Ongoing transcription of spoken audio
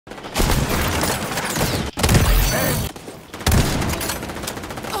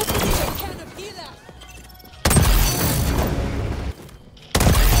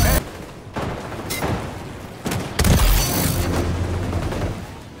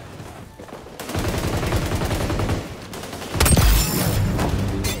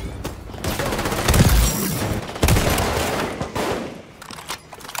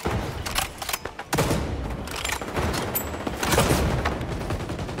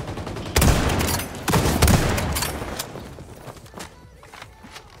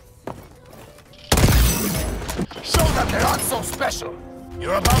so special.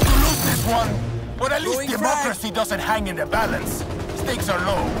 You're about to lose this one, but at least democracy doesn't hang in the balance. Stakes are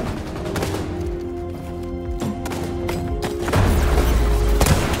low.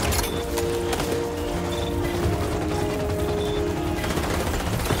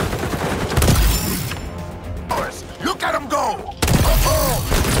 Look at him go! Oh!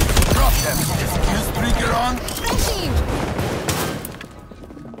 Drop them! Is trigger on?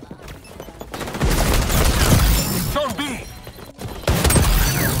 Zone B!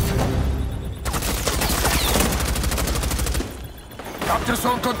 Capture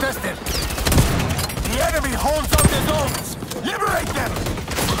zone contested! The enemy holds on the zones! Liberate them!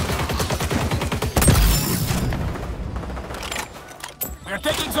 We're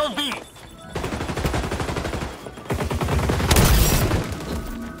taking zone B!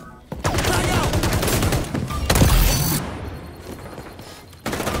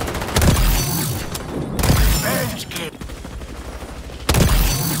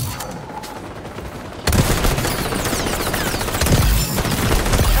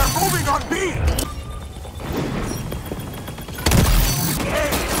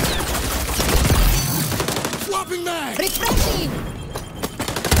 Refreshing!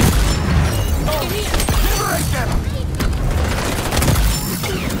 Liberate them!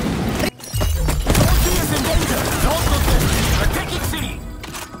 Zone B is in danger! Zone contested! We're taking C!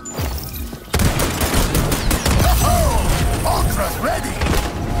 Oh! Ultra's ready!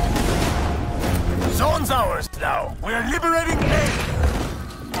 Zone's ours now! We're liberating A!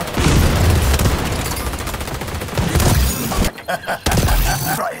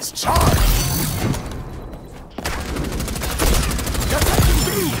 Ultra is charged!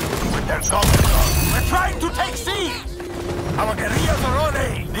 With their goblins, we're trying to take C! Our guerrillas are on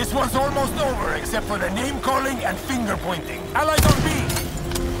A. This one's almost over, except for the name-calling and finger-pointing. Allies on B!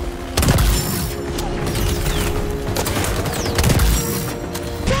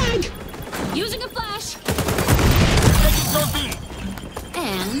 Tag! Using a flash! Taking zone B!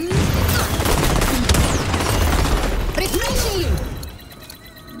 And... refreshing!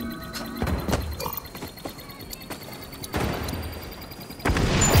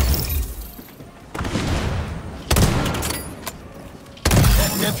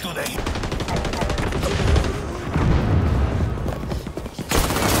 Today.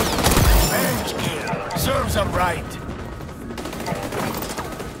 Revenge kill. Serves them right.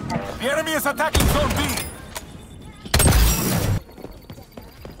 The enemy is attacking zone B.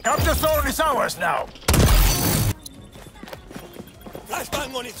 Capture zone is ours now.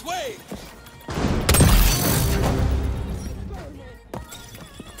 Flashbang on its way.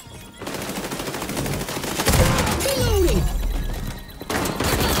 Reloading!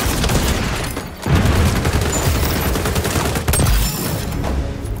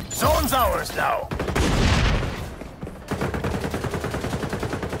 Zone's ours now.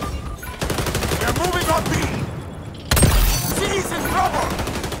 We're moving on B. C's in trouble.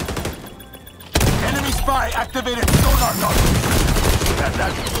 Enemy spy activated sonar node.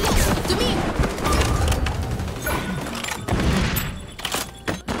 To me!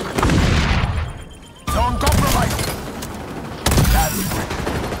 Zone compromised. That's it.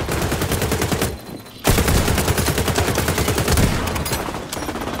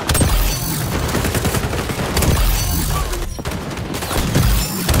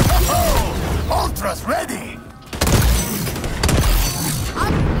 Ultra's ready!